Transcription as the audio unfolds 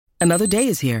Another day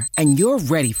is here, and you're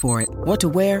ready for it. What to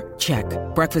wear? Check.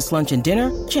 Breakfast, lunch, and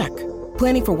dinner? Check.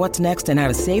 Planning for what's next and how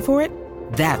to save for it?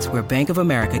 That's where Bank of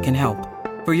America can help.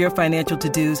 For your financial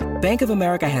to-dos, Bank of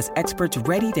America has experts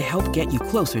ready to help get you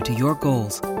closer to your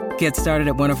goals. Get started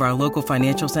at one of our local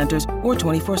financial centers or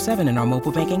 24/7 in our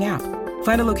mobile banking app.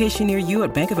 Find a location near you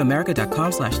at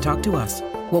bankofamerica.com/talktous.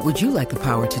 What would you like the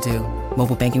power to do?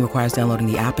 Mobile banking requires downloading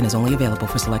the app and is only available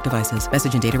for select devices.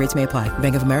 Message and data rates may apply.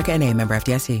 Bank of America N.A., member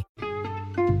FDIC.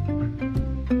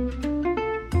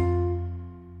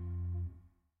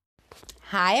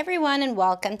 Hi everyone, and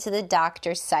welcome to the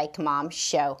Dr. Psych Mom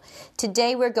Show.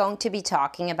 Today we're going to be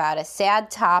talking about a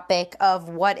sad topic of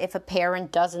what if a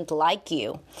parent doesn't like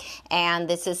you. And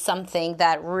this is something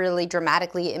that really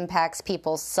dramatically impacts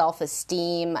people's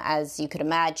self-esteem, as you could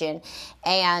imagine.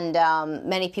 And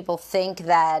many people think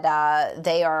that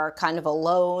they are kind of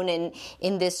alone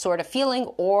in this sort of feeling,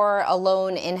 or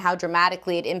alone in how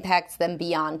dramatically it impacts them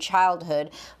beyond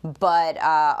childhood. But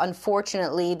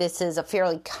unfortunately, this is a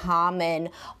fairly common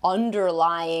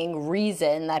underlying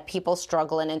reason that people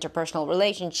struggle in interpersonal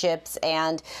relationships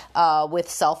and with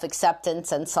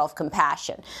self-acceptance and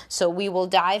self-compassion. So we will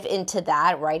dive into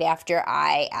that right after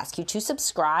I ask you to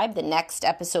subscribe. The next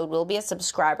episode will be a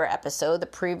subscriber episode. The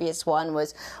previous one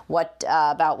was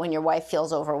about when your wife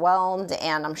feels overwhelmed,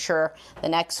 and I'm sure the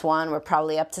next one we're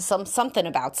probably up to something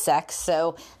about sex.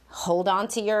 So hold on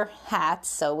to your hats.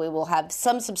 So we will have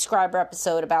some subscriber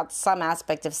episode about some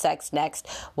aspect of sex next,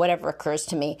 whatever occurs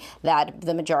to me that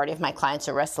the majority of my clients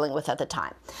are wrestling with at the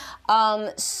time.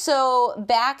 So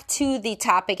back to the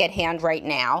topic at hand right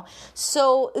now.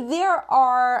 So there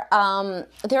are a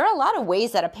lot of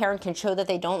ways that a parent can show that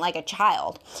they don't like a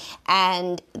child.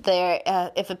 And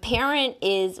if a parent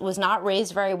was not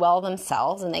raised very well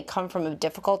themselves, and they come from a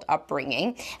difficult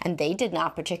upbringing, and they did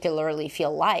not particularly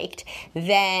feel liked,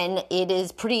 then it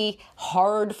is pretty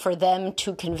hard for them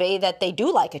to convey that they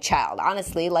do like a child.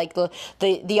 Honestly, like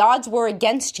the odds were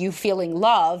against you feeling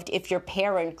loved if your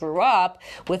parent grew up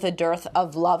with a dearth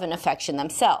of love and affection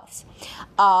themselves.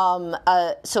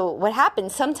 So what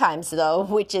happens sometimes, though,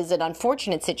 which is an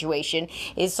unfortunate situation,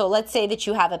 is, so let's say that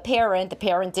you have a parent, the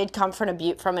parent did come from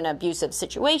an abusive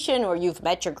situation, or you've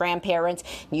met your grandparents,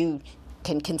 you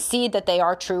can concede that they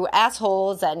are true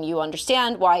assholes, and you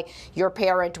understand why your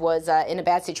parent was in a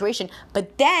bad situation,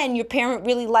 but then your parent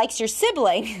really likes your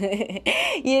sibling.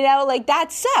 Like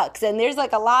that sucks. And there's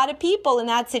like a lot of people in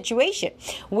that situation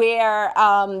where,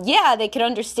 they could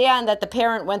understand that the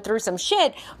parent went through some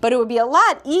shit, but it would be a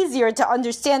lot easier to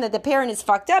understand that the parent is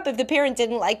fucked up if the parent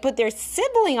didn't put their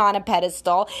sibling on a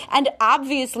pedestal and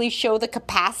obviously show the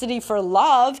capacity for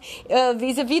love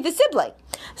vis-a-vis the sibling.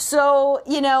 So,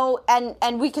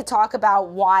 and we could talk about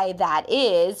why that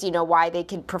is, why they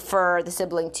could prefer the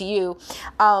sibling to you.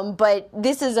 But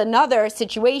this is another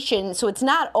situation. So it's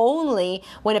not only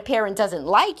when a parent doesn't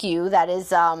like you that is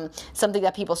something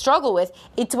that people struggle with.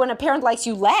 It's when a parent likes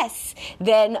you less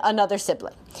than another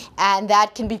sibling. And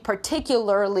that can be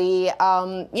particularly,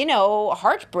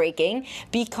 heartbreaking,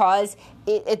 because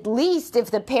at least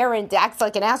if the parent acts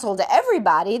like an asshole to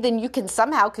everybody, then you can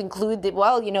somehow conclude that,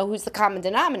 who's the common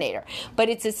denominator. But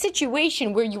it's a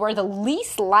situation where you are the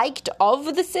least liked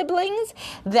of the siblings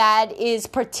that is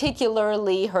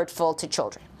particularly hurtful to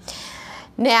children.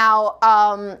 Now,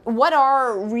 what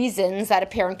are reasons that a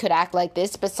parent could act like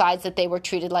this besides that they were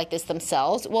treated like this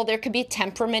themselves? Well, there could be a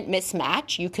temperament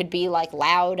mismatch. You could be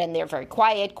loud and they're very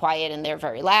quiet, quiet and they're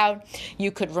very loud.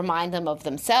 You could remind them of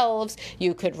themselves.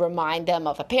 You could remind them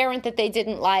of a parent that they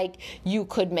didn't like. You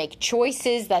could make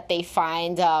choices that they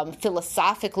find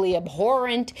philosophically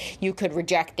abhorrent. You could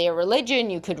reject their religion.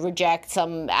 You could reject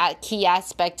some key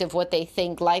aspect of what they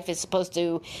think life is supposed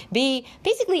to be.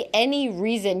 Basically, any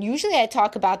reason. Usually I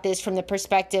talk about this from the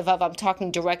perspective of I'm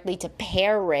talking directly to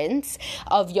parents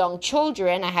of young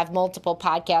children. I have multiple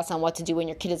podcasts on what to do when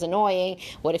your kid is annoying,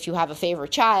 what if you have a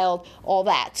favorite child, all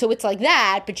that. So it's like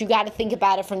that, but you got to think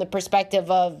about it from the perspective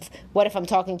of what if I'm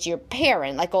talking to your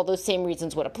parent, all those same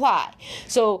reasons would apply.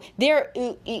 So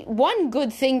one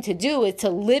good thing to do is to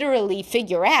literally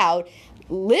figure out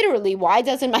why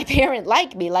doesn't my parent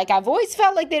like me? I've always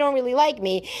felt like they don't really like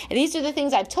me. And these are the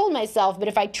things I've told myself. But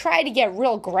if I try to get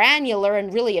real granular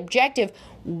and really objective,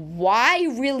 why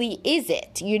really is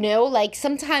it?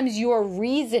 Sometimes your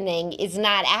reasoning is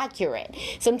not accurate.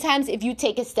 Sometimes if you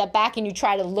take a step back and you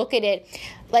try to look at it,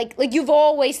 like you've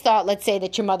always thought, let's say,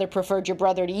 that your mother preferred your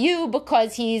brother to you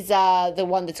because he's the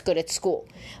one that's good at school.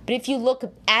 But if you look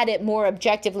at it more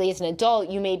objectively as an adult,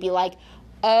 you may be like,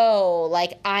 oh,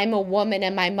 like I'm a woman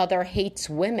and my mother hates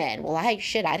women. Well, I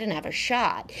didn't have a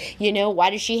shot. Why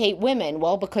does she hate women?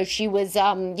 Well, because she was,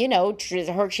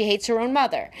 she hates her own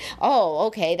mother. Oh,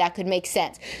 okay, that could make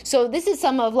sense. So this is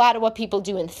a lot of what people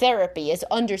do in therapy, is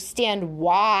understand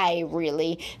why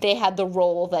really they had the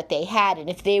role that they had. And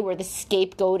if they were the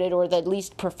scapegoated or the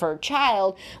least preferred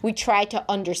child, we try to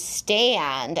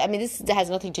understand. I mean, this has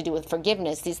nothing to do with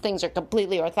forgiveness. These things are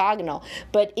completely orthogonal.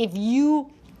 But if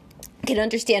you can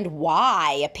understand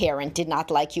why a parent did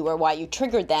not like you or why you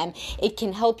triggered them, it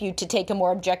can help you to take a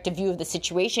more objective view of the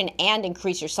situation and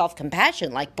increase your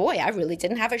self-compassion. Like, boy, I really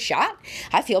didn't have a shot.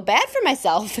 I feel bad for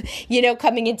myself,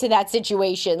 coming into that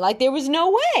situation. Like, there was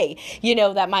no way,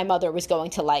 that my mother was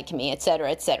going to like me, et cetera,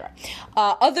 et cetera.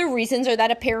 Other reasons are that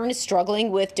a parent is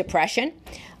struggling with depression.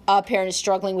 A parent is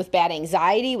struggling with bad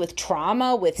anxiety, with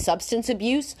trauma, with substance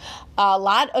abuse. A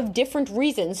lot of different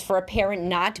reasons for a parent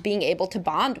not being able to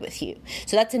bond with you.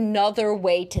 So that's another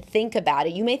way to think about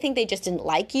it. You may think they just didn't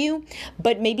like you,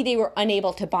 but maybe they were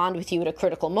unable to bond with you at a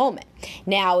critical moment.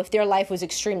 Now, if their life was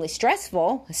extremely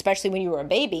stressful, especially when you were a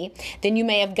baby, then you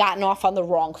may have gotten off on the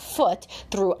wrong foot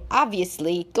through,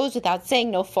 obviously, it goes without saying,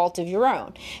 no fault of your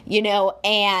own,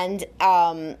 and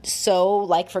so,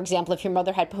 like, for example, if your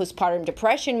mother had postpartum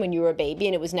depression when you were a baby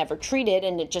and it was never treated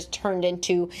and it just turned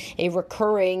into a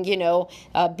recurring,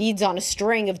 beads on a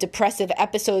string of depressive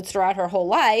episodes throughout her whole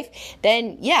life,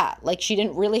 then yeah, like she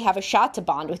didn't really have a shot to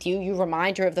bond with you. You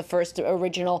remind her of the first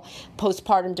original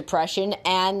postpartum depression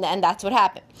and that's what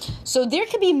happened. So there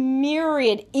could be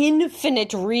myriad,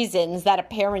 infinite reasons that a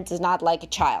parent does not like a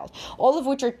child, all of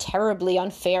which are terribly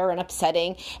unfair and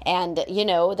upsetting, and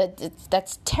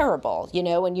that's terrible,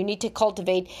 and you need to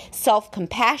cultivate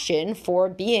self-compassion for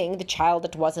being the child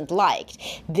that wasn't liked.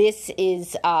 This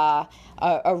is a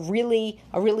really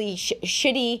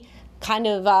shitty kind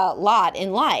of lot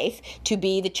in life to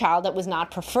be the child that was not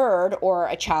preferred or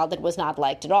a child that was not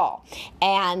liked at all.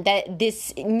 And that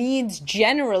this needs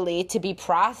generally to be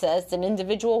processed in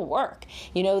individual work.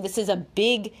 This is a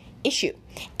big issue.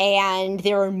 And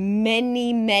there are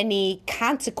many, many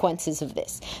consequences of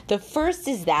this. The first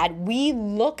is that we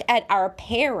look at our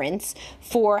parents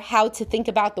for how to think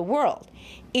about the world.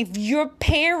 If your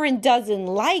parent doesn't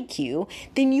like you,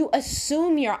 then you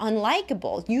assume you're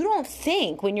unlikable. You don't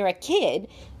think when you're a kid,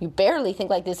 you barely think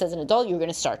like this as an adult, you're going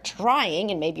to start trying.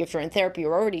 And maybe if you're in therapy,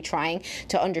 you're already trying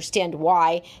to understand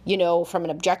why, from an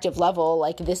objective level,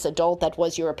 like this adult that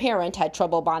was your parent had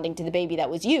trouble bonding to the baby that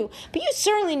was you. But you're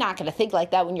certainly not going to think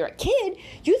like that when you're a kid.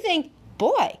 You think,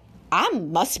 boy, I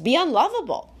must be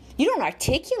unlovable. You don't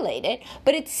articulate it,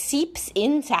 but it seeps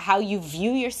into how you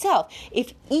view yourself.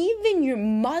 If even your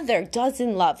mother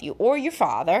doesn't love you, or your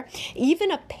father,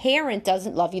 even a parent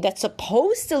doesn't love you that's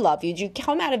supposed to love you, you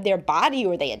come out of their body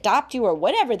or they adopt you or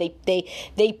whatever, they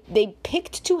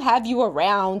picked to have you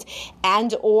around,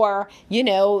 and or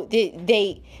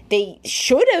they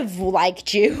should have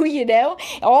liked you,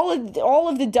 all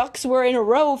of the ducks were in a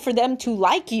row for them to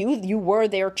like you. You were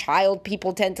their child.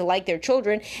 People tend to like their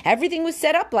children. Everything was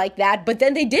set up like that, but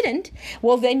then they didn't.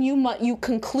 Well, then you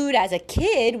conclude as a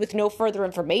kid with no further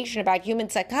information about human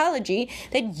psychology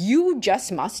that you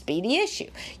just must be the issue.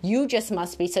 You just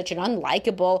must be such an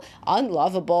unlikable,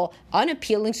 unlovable,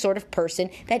 unappealing sort of person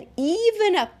that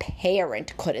even a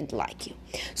parent couldn't like you.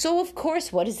 So, of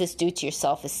course, what does this do to your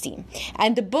self-esteem?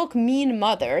 And the book Mean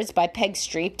Mothers by Peg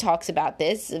Streep talks about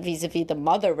this vis-a-vis the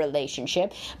mother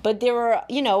relationship. But there are,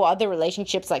 other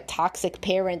relationships like Toxic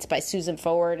Parents by Susan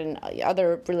Forward and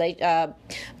other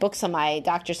books on my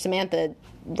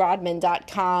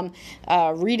drsamantharodman.com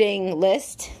reading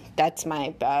list. That's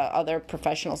my other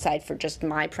professional site for just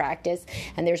my practice.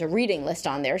 And there's a reading list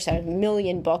on there. So I have 1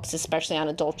 million books, especially on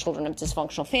adult children of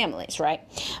dysfunctional families, right?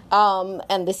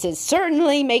 And this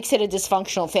certainly makes it a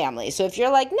dysfunctional family. So if you're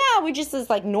like, no, we're just this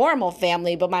like normal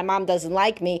family, but my mom doesn't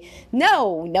like me.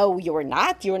 No, you're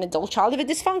not. You're an adult child of a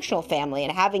dysfunctional family.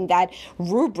 And having that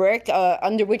rubric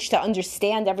under which to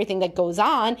understand everything that goes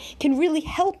on can really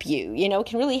help you,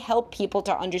 can really help people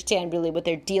to understand really what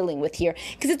they're dealing with here.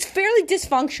 Because it's fairly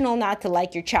dysfunctional not to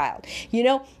like your child.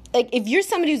 Like if you're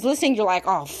somebody who's listening, you're like,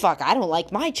 oh, fuck, I don't like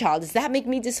my child. Does that make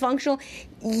me dysfunctional?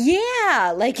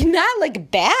 Yeah, like not like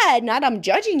bad, not I'm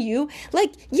judging you.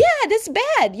 Like, yeah, that's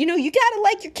bad. You got to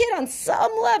like your kid on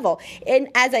some level. And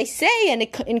as I say and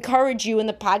encourage you in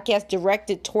the podcast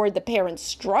directed toward the parents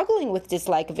struggling with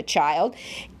dislike of a child,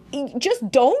 just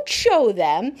don't show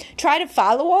them. Try to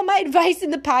follow all my advice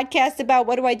in the podcast about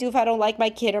what do I do if I don't like my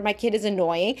kid or my kid is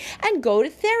annoying, and go to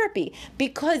therapy.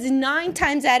 Because 9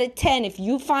 times out of 10, if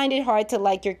you find it hard to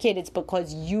like your kid, it's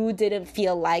because you didn't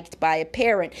feel liked by a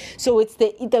parent. So it's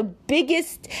the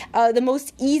biggest, the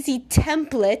most easy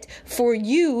template for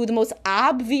you, the most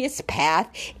obvious path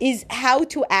is how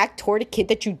to act toward a kid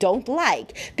that you don't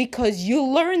like, because you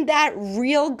learned that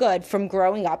real good from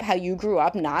growing up, how you grew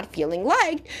up not feeling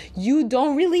liked. You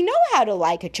don't really know how to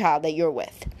like a child that you're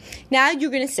with. Now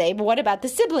you're going to say, but what about the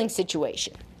sibling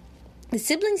situation? The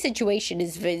sibling situation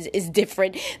is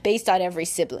different based on every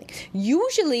sibling.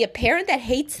 Usually a parent that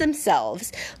hates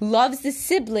themselves loves the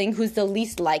sibling who's the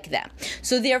least like them.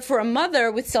 So therefore a mother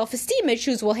with self-esteem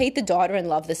issues will hate the daughter and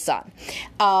love the son.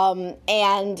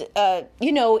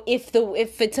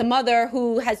 If it's a mother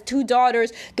who has 2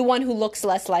 daughters, the one who looks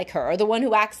less like her or the one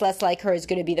who acts less like her is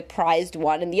going to be the prized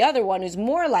one, and the other one who's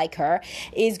more like her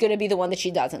is going to be the one that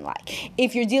she doesn't like.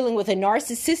 If you're dealing with a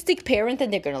narcissistic parent, then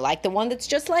they're going to like the one that's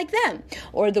just like them,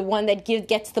 or the one that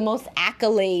gets the most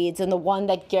accolades, and the one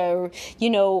that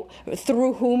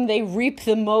through whom they reap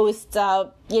the most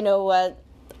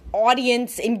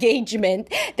audience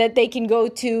engagement, that they can go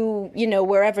to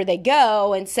wherever they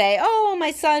go and say, oh,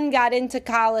 my son got into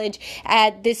college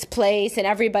at this place, and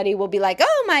everybody will be like,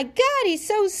 oh my God, he's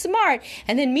so smart.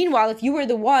 And then meanwhile, if you were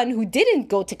the one who didn't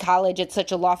go to college at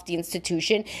such a lofty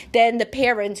institution, then the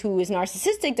parent who is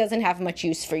narcissistic doesn't have much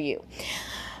use for you.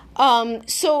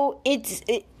 So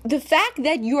the fact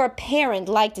that your parent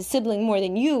liked a sibling more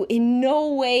than you in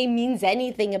no way means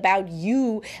anything about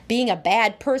you being a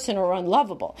bad person or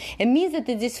unlovable. It means that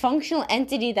the dysfunctional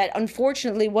entity that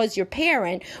unfortunately was your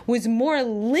parent was more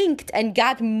linked and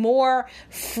got more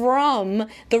from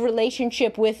the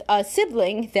relationship with a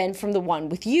sibling than from the one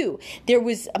with you. There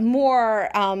was more,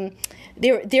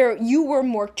 you were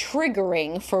more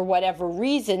triggering for whatever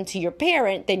reason to your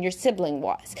parent than your sibling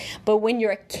was. But when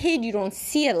you're a kid, you don't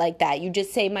see it like that. You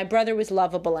just say, my brother was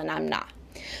lovable and I'm not.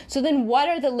 So then what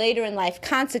are the later in life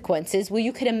consequences? Well,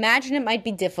 you could imagine it might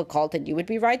be difficult, and you would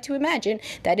be right to imagine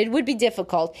that it would be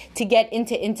difficult to get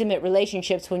into intimate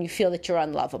relationships when you feel that you're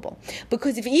unlovable.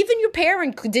 Because if even your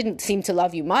parent didn't seem to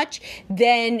love you much,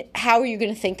 then how are you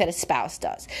going to think that a spouse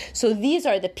does? So these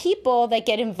are the people that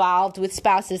get involved with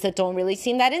spouses that don't really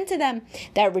seem that into them,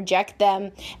 that reject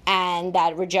them, and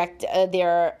that reject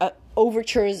their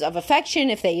overtures of affection,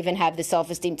 if they even have the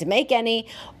self-esteem to make any,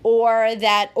 or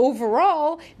that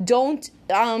overall don't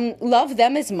love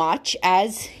them as much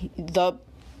as the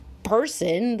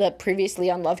person, the previously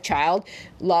unloved child,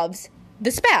 loves the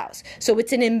spouse. So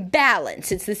it's an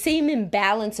imbalance. It's the same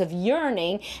imbalance of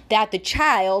yearning that the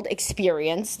child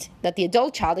experienced, that the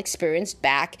adult child experienced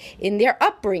back in their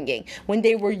upbringing, when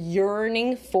they were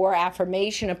yearning for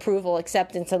affirmation, approval,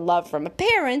 acceptance, and love from a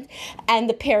parent, and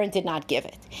the parent did not give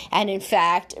it. And in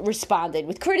fact, responded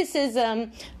with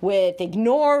criticism, with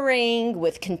ignoring,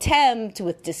 with contempt,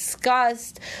 with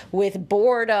disgust, with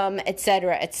boredom,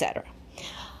 etc., etc.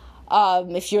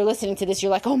 If you're listening to this, you're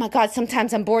like, oh my God,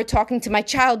 sometimes I'm bored talking to my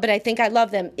child, but I think I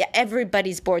love them. Yeah,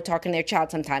 everybody's bored talking to their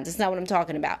child sometimes. That's not what I'm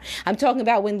talking about. I'm talking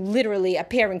about when literally a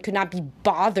parent could not be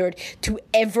bothered to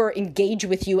ever engage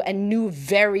with you and knew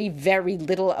very, very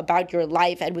little about your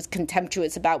life and was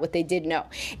contemptuous about what they did know.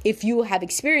 If you have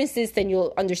experienced this, then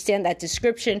you'll understand that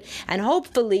description and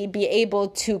hopefully be able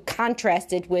to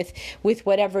contrast it with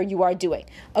whatever you are doing.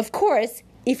 Of course,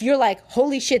 if you're like,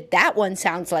 holy shit, that one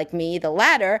sounds like me, the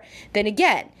latter, then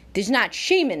again, there's not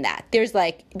shame in that. There's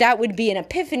that would be an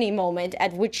epiphany moment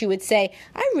at which you would say,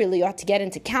 I really ought to get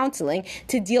into counseling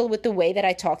to deal with the way that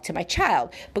I talk to my child,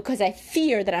 because I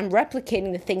fear that I'm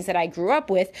replicating the things that I grew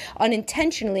up with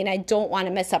unintentionally, and I don't want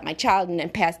to mess up my child and then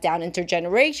pass down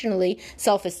intergenerationally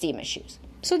self-esteem issues.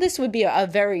 So this would be a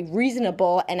very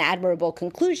reasonable and admirable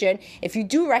conclusion if you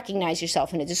do recognize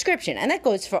yourself in a description. And that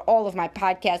goes for all of my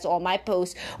podcasts, all my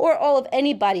posts, or all of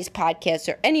anybody's podcasts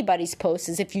or anybody's posts,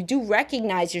 is if you do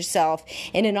recognize yourself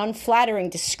in an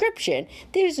unflattering description,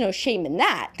 there's no shame in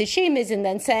that. The shame is in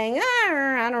then saying,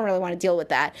 I don't really want to deal with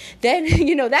that. Then,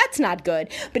 that's not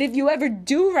good. But if you ever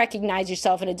do recognize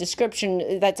yourself in a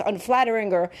description that's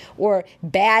unflattering or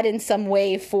bad in some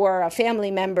way for a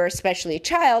family member, especially a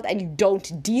child, and you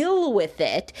don't deal with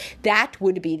it, that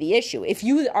would be the issue. If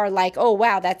you are like, oh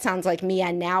wow, that sounds like me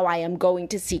and now I am going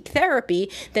to seek therapy,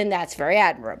 then that's very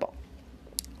admirable.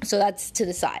 So that's to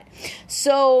the side.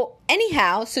 So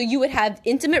anyhow, so you would have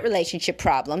intimate relationship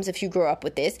problems if you grew up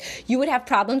with this. You would have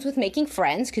problems with making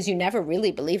friends because you never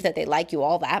really believe that they like you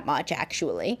all that much,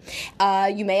 actually.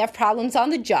 You may have problems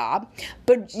on the job,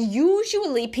 but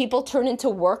usually people turn into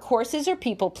workhorses or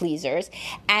people pleasers,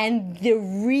 and the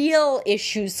real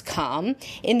issues come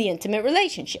in the intimate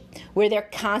relationship, where they're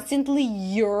constantly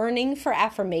yearning for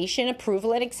affirmation,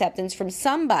 approval, and acceptance from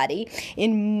somebody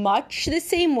in much the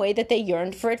same way that they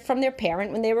yearned for it from their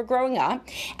parent when they were growing up.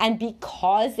 And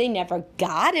because they never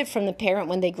got it from the parent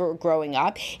when they were growing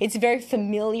up, it's very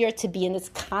familiar to be in this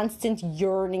constant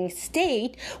yearning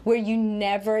state where you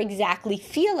never exactly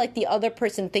feel like the other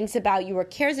person thinks about you or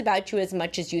cares about you as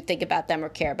much as you think about them or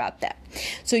care about them.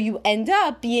 So you end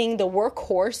up being the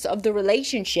workhorse of the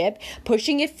relationship,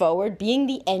 pushing it forward, being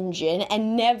the engine,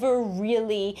 and never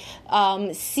really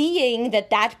seeing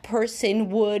that person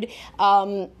would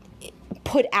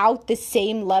put out the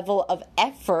same level of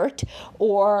effort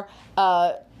or,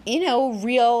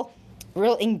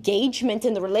 real engagement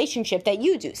in the relationship that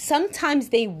you do. Sometimes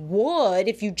they would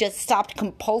if you just stopped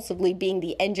compulsively being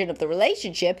the engine of the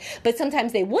relationship, but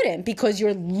sometimes they wouldn't because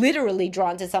you're literally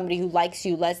drawn to somebody who likes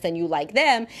you less than you like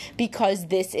them because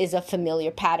this is a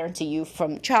familiar pattern to you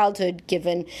from childhood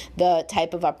given the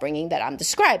type of upbringing that I'm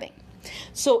describing.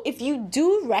 So if you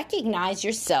do recognize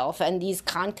yourself and these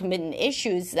concomitant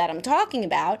issues that I'm talking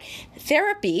about,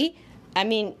 therapy,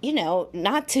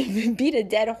 not to beat a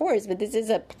dead horse, but this is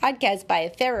a podcast by a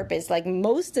therapist. Like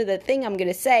most of the thing I'm going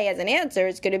to say as an answer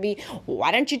is going to be,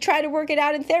 why don't you try to work it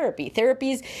out in therapy?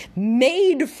 Therapy is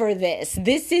made for this.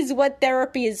 This is what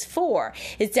therapy is for,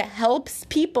 is to help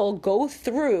people go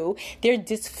through their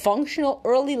dysfunctional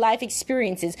early life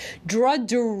experiences, draw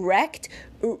direct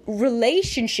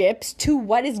relationships to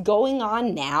what is going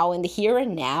on now in the here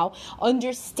and now,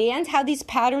 understand how these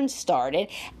patterns started,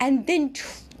 and then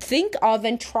think of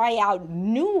and try out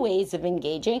new ways of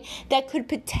engaging that could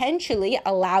potentially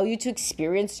allow you to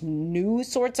experience new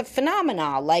sorts of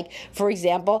phenomena. Like, for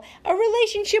example, a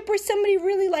relationship where somebody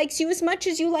really likes you as much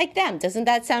as you like them. Doesn't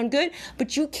that sound good?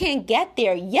 But you can't get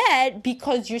there yet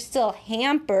because you're still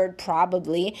hampered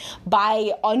probably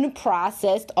by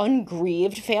unprocessed,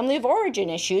 ungrieved family of origin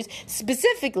issues,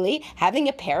 specifically having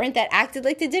a parent that acted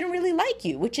like they didn't really like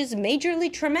you, which is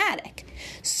majorly traumatic.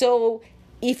 So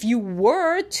if you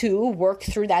were to work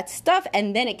through that stuff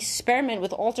and then experiment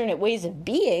with alternate ways of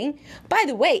being, by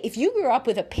the way, if you grew up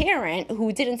with a parent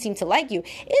who didn't seem to like you,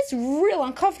 it's real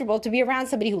uncomfortable to be around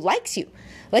somebody who likes you.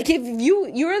 Like if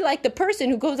you're like the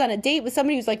person who goes on a date with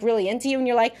somebody who's like really into you and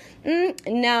you're like,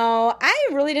 no, I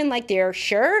really didn't like their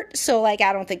shirt, so like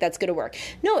I don't think that's going to work.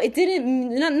 No, it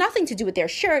didn't, nothing to do with their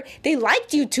shirt. They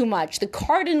liked you too much, the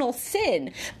cardinal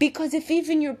sin. Because if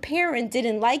even your parent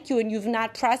didn't like you and you've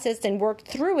not processed and worked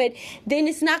through it, then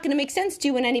it's not going to make sense to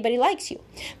you when anybody likes you.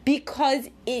 Because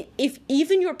if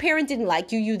even your parent didn't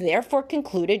like you, you therefore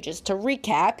concluded, just to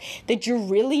recap, that you're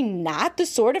really not the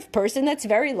sort of person that's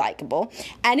very likable.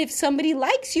 And if somebody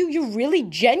likes you, you really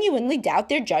genuinely doubt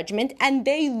their judgment and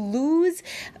they lose,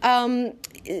 you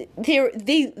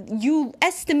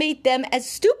estimate them as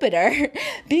stupider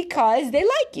because they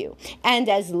like you and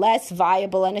as less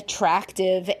viable and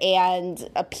attractive and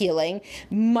appealing,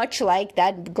 much like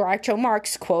that Groucho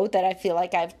Marx quote that I feel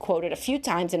like I've quoted a few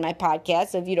times in my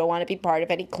podcast of, you don't want to be part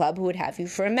of any club who would have you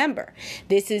for a member.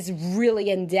 This is really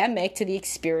endemic to the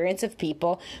experience of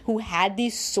people who had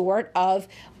these sort of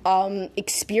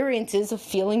experiences of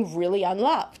feeling really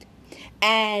unloved.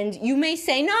 And you may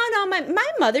say, no,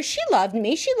 my mother, she loved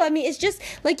me. It's just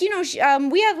like,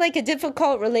 we have like a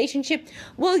difficult relationship.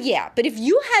 Well, yeah, but if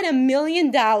you had $1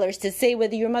 million to say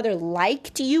whether your mother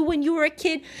liked you when you were a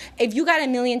kid, if you got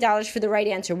 $1 million for the right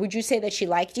answer, would you say that she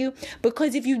liked you?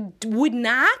 Because if you would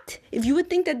not, if you would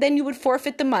think that then you would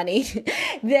forfeit the money,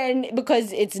 then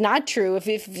because it's not true.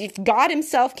 If God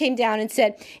himself came down and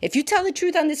said, if you tell the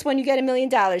truth on this one, you get $1 million.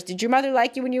 Did your mother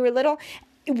like you when you were little?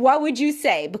 What would you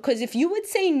say? Because if you would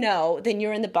say no, then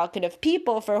you're in the bucket of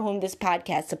people for whom this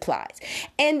podcast applies.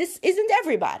 And this isn't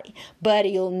everybody, but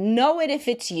you'll know it if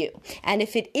it's you. And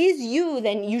if it is you,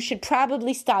 then you should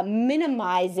probably stop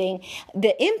minimizing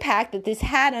the impact that this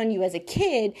had on you as a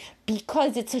kid,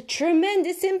 because it's a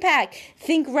tremendous impact.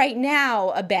 Think right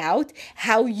now about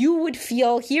how you would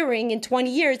feel hearing in 20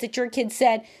 years that your kid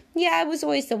said, yeah, I was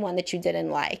always the one that you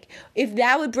didn't like. If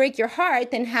that would break your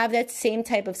heart, then have that same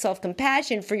type of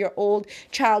self-compassion for your old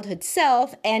childhood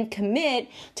self and commit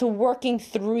to working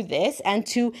through this and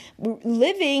to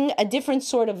living a different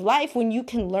sort of life when you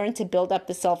can learn to build up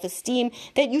the self-esteem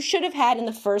that you should have had in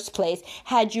the first place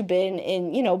had you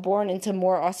been born into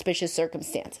more auspicious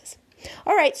circumstances.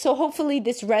 All right, so hopefully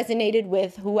this resonated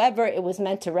with whoever it was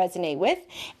meant to resonate with.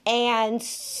 And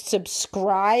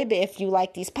subscribe if you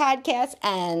like these podcasts.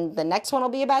 And the next one will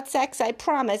be about sex, I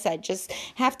promise. I just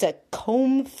have to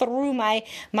comb through my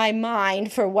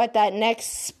mind for what that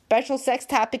next special sex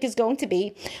topic is going to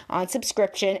be on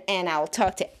subscription. And I'll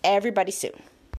talk to everybody soon.